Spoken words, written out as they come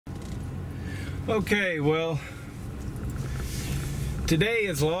Okay, well, today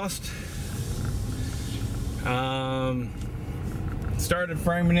is lost. Started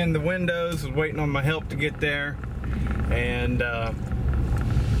framing in the windows, was waiting on my help to get there, and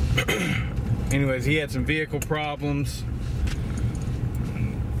anyways, he had some vehicle problems.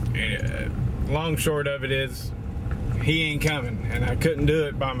 Long short of it is, he ain't coming, and I couldn't do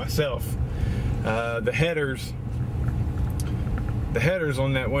it by myself. The headers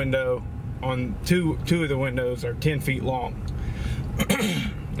on that window, on two of the windows, are 10 feet long.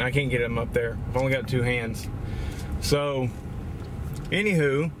 I can't get them up there. I've only got two hands. So,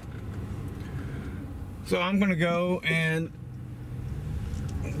 anywho, so I'm gonna go and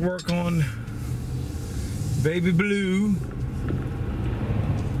work on Baby Blue,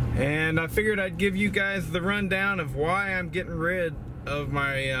 and I figured I'd give you guys the rundown of why I'm getting rid of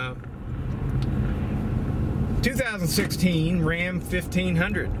my 2016 Ram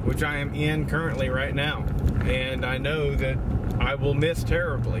 1500, which I am in currently right now, and I know that I will miss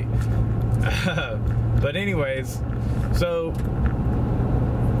terribly. But anyways, so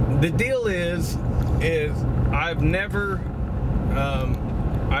the deal is I've never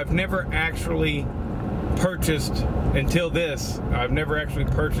actually purchased, until this, I've never actually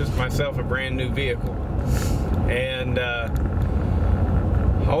purchased myself a brand new vehicle, and I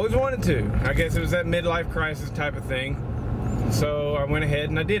always wanted to. I guess it was that midlife crisis type of thing. So I went ahead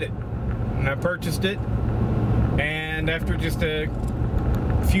and I did it. And I purchased it. And after just a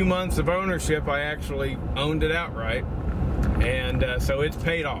few months of ownership, I actually owned it outright. And so it's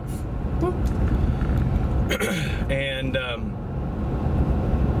paid off. And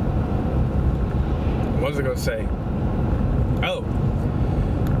what was I going to say? Oh.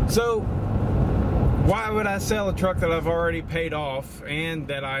 So why would I sell a truck that I've already paid off and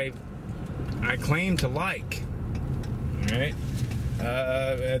that I claim to like? All right,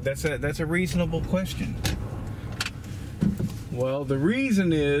 that's a reasonable question. Well, the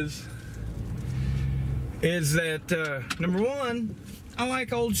reason is that number one, I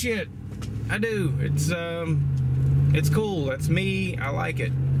like old shit. I do. It's cool. That's me. I like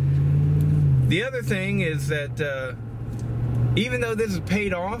it. The other thing is that even though this is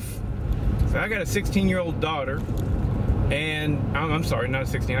paid off, so I got a 16-year-old daughter, and I'm sorry, not a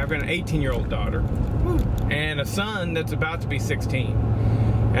 16. I've got an 18-year-old daughter, and a son that's about to be 16.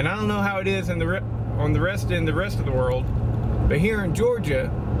 And I don't know how it is in the rest of the world, but here in Georgia,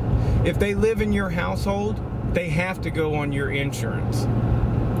 if they live in your household, they have to go on your insurance.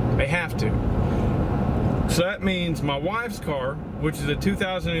 They have to. So that means my wife's car, which is a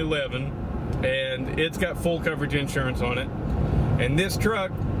 2011, and it's got full coverage insurance on it, and this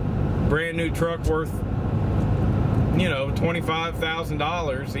truck, brand new truck worth, you know,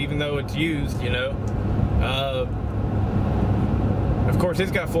 $25,000, even though it's used, you know. Of course,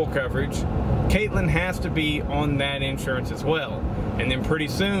 it's got full coverage. Caitlin has to be on that insurance as well. And then pretty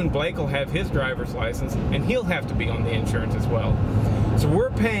soon, Blake will have his driver's license, and he'll have to be on the insurance as well. So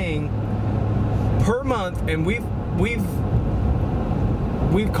we're paying per month, and we've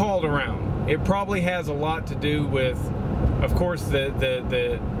called around. It probably has a lot to do with, of course,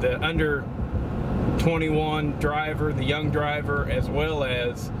 the under 21 driver, the young driver, as well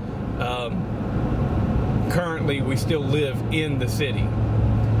as currently we still live in the city.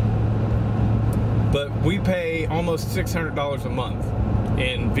 But we pay almost $600 a month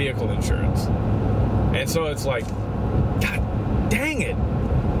in vehicle insurance. And so it's like, God dang it.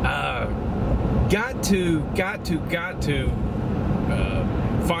 Got to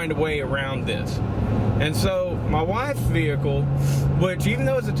find a way around this. And so my wife's vehicle, which even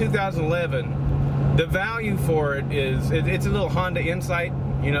though it's a 2011, the value for it is, it's a little Honda Insight,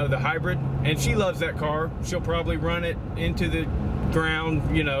 you know, the hybrid, and she loves that car. She'll probably run it into the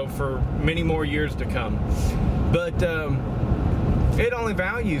ground, you know, for many more years to come. But it only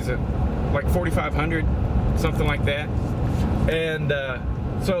values it like $4,500, something like that. And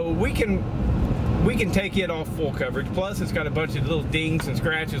so we can take it off full coverage. Plus, it's got a bunch of little dings and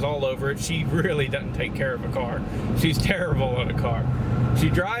scratches all over it. She really doesn't take care of a car. She's terrible on a car. She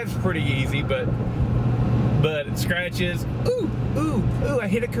drives pretty easy, but it scratches. Ooh, ooh, ooh! I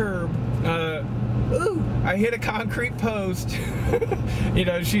hit a curb. Ooh! I hit a concrete post. You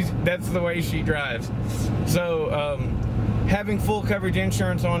know, that's the way she drives. So, having full coverage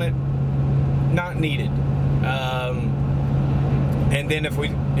insurance on it, not needed. And then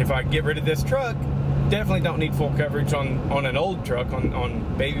if I get rid of this truck, definitely don't need full coverage on an old truck, on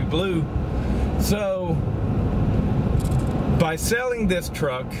Baby Blue. So by selling this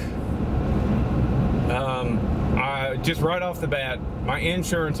truck, just right off the bat, my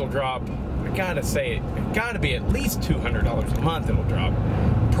insurance will drop, I gotta say it gotta be at least $200 a month it'll drop.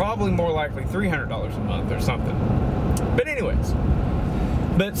 Probably more likely $300 a month or something. But anyways,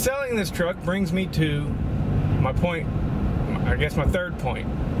 but selling this truck brings me to my point, I guess my third point.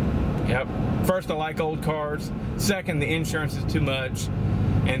 Yep. First, I like old cars. Second, the insurance is too much.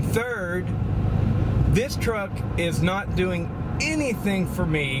 And third, this truck is not doing anything for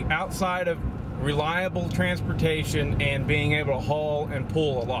me outside of reliable transportation and being able to haul and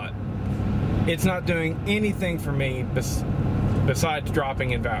pull a lot. It's not doing anything for me besides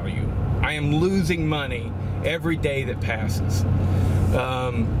dropping in value. I am losing money every day that passes.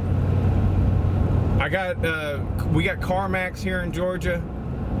 We got CarMax here in Georgia.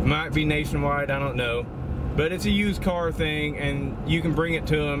 Might be nationwide, I don't know. But it's a used car thing, and you can bring it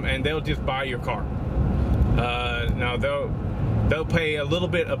to them, and they'll just buy your car. Now they'll pay a little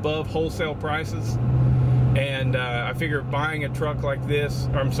bit above wholesale prices, and I figure buying a truck like this,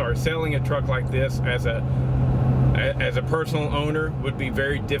 or I'm sorry, selling a truck like this as a personal owner would be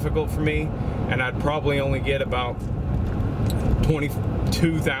very difficult for me, and I'd probably only get about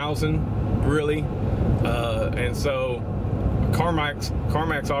 $22,000 really, and so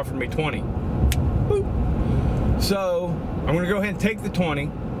CarMax offered me 20. Boop. So I'm gonna go ahead and take the 20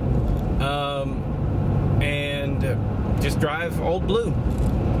 and just drive old blue,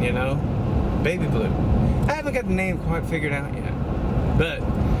 you know, baby blue. I haven't got the name quite figured out yet, but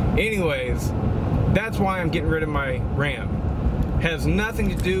anyways, that's why I'm getting rid of my Ram. Has nothing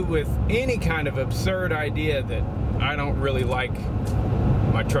to do with any kind of absurd idea that I don't really like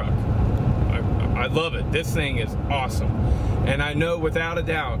my truck. I love it. This thing is awesome. And I know without a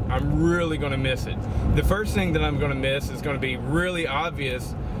doubt, I'm really gonna miss it. The first thing that I'm gonna miss is gonna be really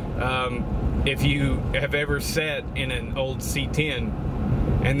obvious if you have ever sat in an old C10,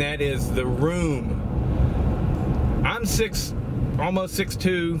 and that is the room. I'm almost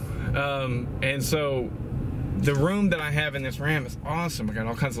 6'2", and so the room that I have in this Ram is awesome. I got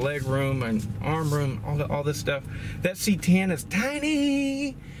all kinds of leg room and arm room, all this stuff. That C10 is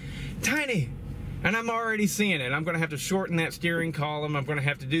tiny, tiny. And I'm already seeing it. I'm gonna have to shorten that steering column. I'm gonna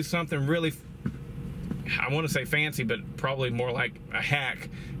have to do something really, I wanna say fancy, but probably more like a hack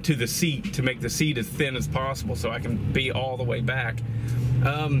to the seat to make the seat as thin as possible so I can be all the way back. So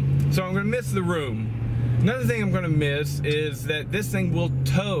I'm gonna miss the room. Another thing I'm gonna miss is that this thing will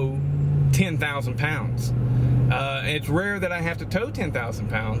tow 10,000 pounds. It's rare that I have to tow 10,000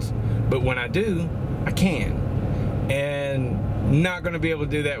 pounds, but when I do, I can. And not gonna be able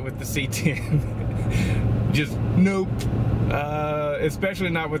to do that with the C10. Just nope. Especially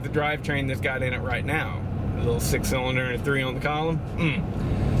not with the drivetrain that's got in it right now. A little 6-cylinder and a 3 on the column.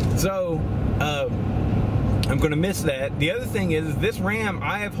 So I'm gonna miss that. The other thing is this Ram,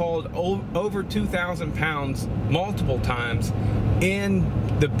 I have hauled over 2,000 pounds multiple times in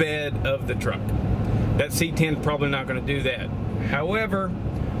the bed of the truck. That C10 is probably not gonna do that. However,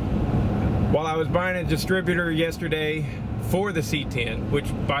 while I was buying a distributor yesterday for the C10, which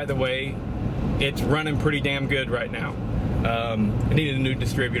by the way, it's running pretty damn good right now. I needed a new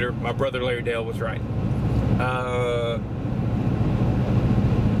distributor. My brother Larry Dale was right.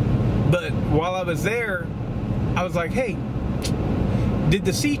 But while I was there, I was like, hey, did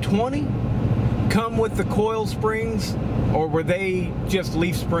the C20 come with the coil springs, or were they just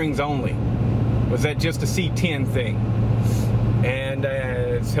leaf springs only? Was that just a C10 thing? And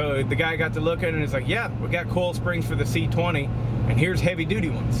so the guy got to look at it and it's like, yeah, we got coil springs for the C20, and here's heavy duty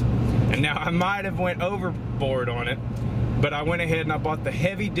ones. And now I might have went overboard on it, but I went ahead and I bought the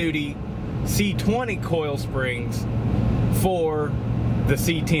heavy duty C20 coil springs for the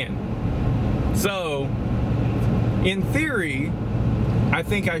C10. So in theory, I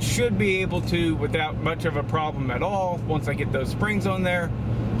think I should be able to, without much of a problem at all, once I get those springs on there,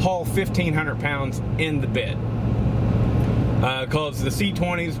 haul 1,500 pounds in the bed. Because the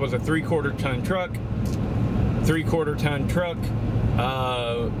C20s was a 3/4 ton truck. 3/4 ton truck,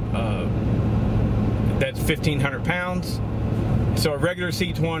 that's 1,500 pounds. So a regular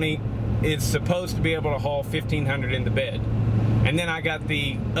C20 is supposed to be able to haul 1,500 in the bed. And then I got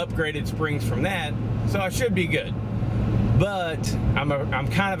the upgraded springs from that, so I should be good. But I'm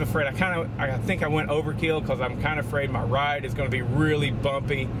kind of afraid. I think I went overkill because I'm kind of afraid my ride is going to be really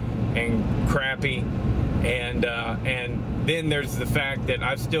bumpy and crappy. And then there's the fact that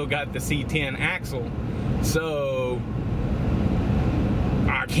I've still got the C10 axle, so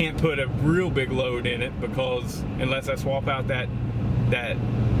I can't put a real big load in it, because unless I swap out that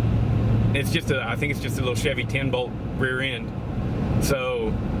it's just I think it's just a little Chevy 10-bolt rear end,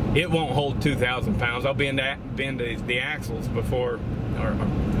 so it won't hold 2,000 pounds. I'll bend the axles before, or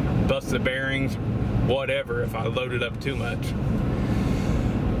bust the bearings, whatever, if I load it up too much.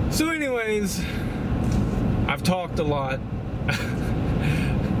 So anyways, I've talked a lot.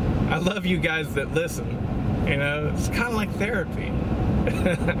 I love you guys that listen. You know, it's kind of like therapy.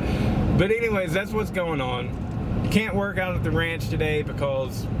 But anyways, that's what's going on. Can't work out at the ranch today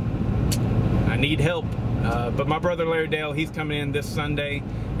because I need help. But my brother Larry Dale, he's coming in this Sunday,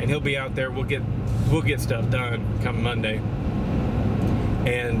 and he'll be out there. We'll get stuff done come Monday.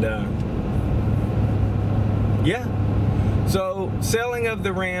 And yeah. So selling of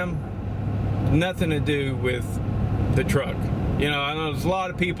the Ram, nothing to do with the truck. You know, I know there's a lot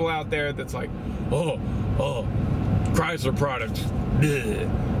of people out there that's like, oh, Chrysler products.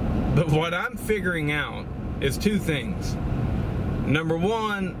 Bleh. But what I'm figuring out is two things. Number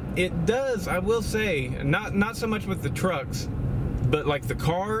one, it does, I will say, not so much with the trucks, but like the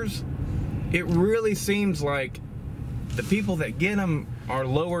cars, it really seems like the people that get them are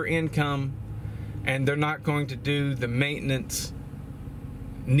lower income and they're not going to do the maintenance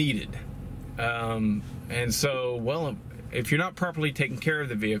needed. And so, well, if you're not properly taking care of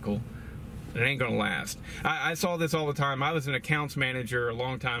the vehicle, it ain't gonna last. I saw this all the time. I was an accounts manager a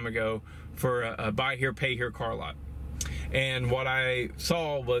long time ago for a buy here, pay here car lot. And what I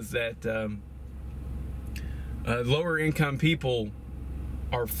saw was that lower income people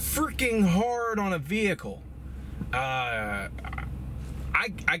are freaking hard on a vehicle. I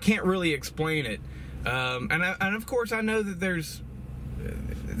can't really explain it. And of course I know that there's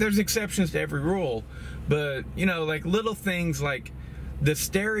exceptions to every rule, but you know, like little things like the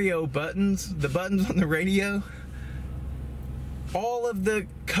stereo buttons, the buttons on the radio, all of the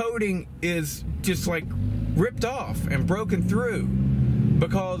coating is just like ripped off and broken through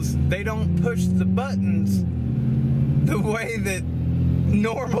because they don't push the buttons the way that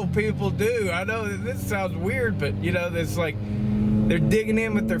normal people do. I know that this sounds weird, but you know, it's like they're digging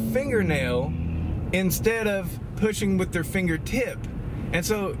in with their fingernail instead of pushing with their fingertip. And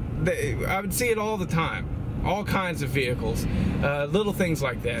so I would see it all the time, all kinds of vehicles, little things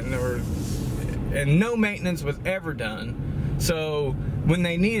like that, and no maintenance was ever done. So when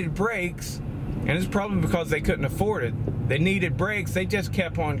they needed brakes, and it's probably because they couldn't afford it, they needed brakes, they just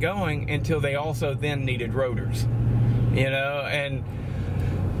kept on going until they also then needed rotors, you know. And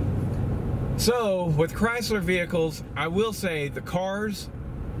so with Chrysler vehicles, I will say the cars,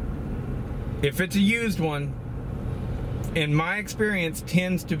 if it's a used one, in my experience,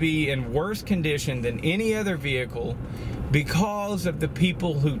 tends to be in worse condition than any other vehicle because of the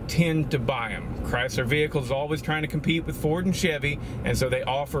people who tend to buy them. Chrysler vehicles are always trying to compete with Ford and Chevy, and so they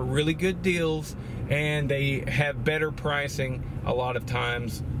offer really good deals and they have better pricing a lot of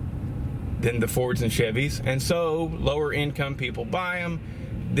times than the Fords and Chevys, and so lower income people buy them.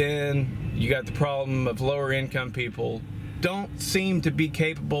 Then you got the problem of lower income people don't seem to be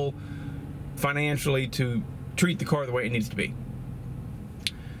capable financially to treat the car the way it needs to be.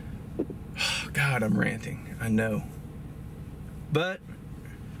 God, I'm ranting, I know. But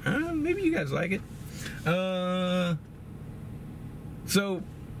maybe you guys like it. So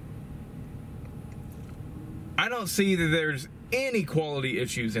I don't see that there's any quality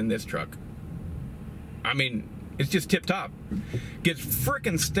issues in this truck. I mean, it's just tip top. Gets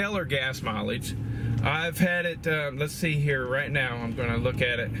frickin' stellar gas mileage. I've had it, let's see here right now, I'm gonna look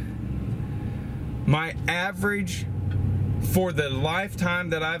at it. My average for the lifetime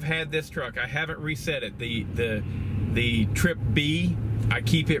that I've had this truck, I haven't reset it. The Trip B, I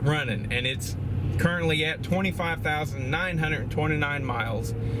keep it running, and it's currently at 25,929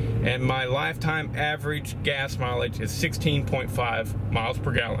 miles, and my lifetime average gas mileage is 16.5 miles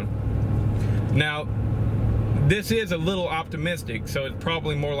per gallon. Now, this is a little optimistic, so it's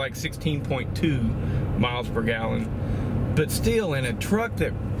probably more like 16.2 miles per gallon, but still, in a truck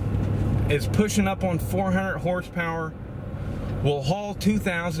that is pushing up on 400 horsepower, will haul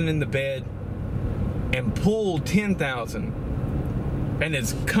 2,000 in the bed and pull 10,000, and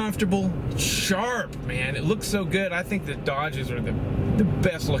it's comfortable, sharp, man. It looks so good. I think the Dodges are the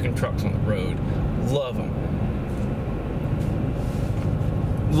best looking trucks on the road. Love them.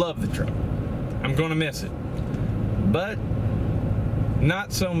 Love the truck. I'm gonna miss it, but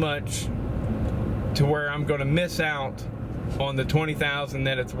not so much to where I'm gonna miss out on the 20,000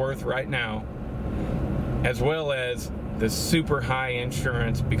 that it's worth right now, as well as the super high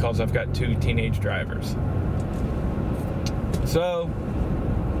insurance because I've got 2 teenage drivers. So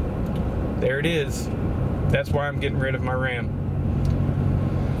there it is. That's why I'm getting rid of my Ram.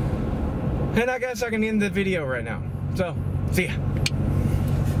 And I guess I can end the video right now. So, see ya.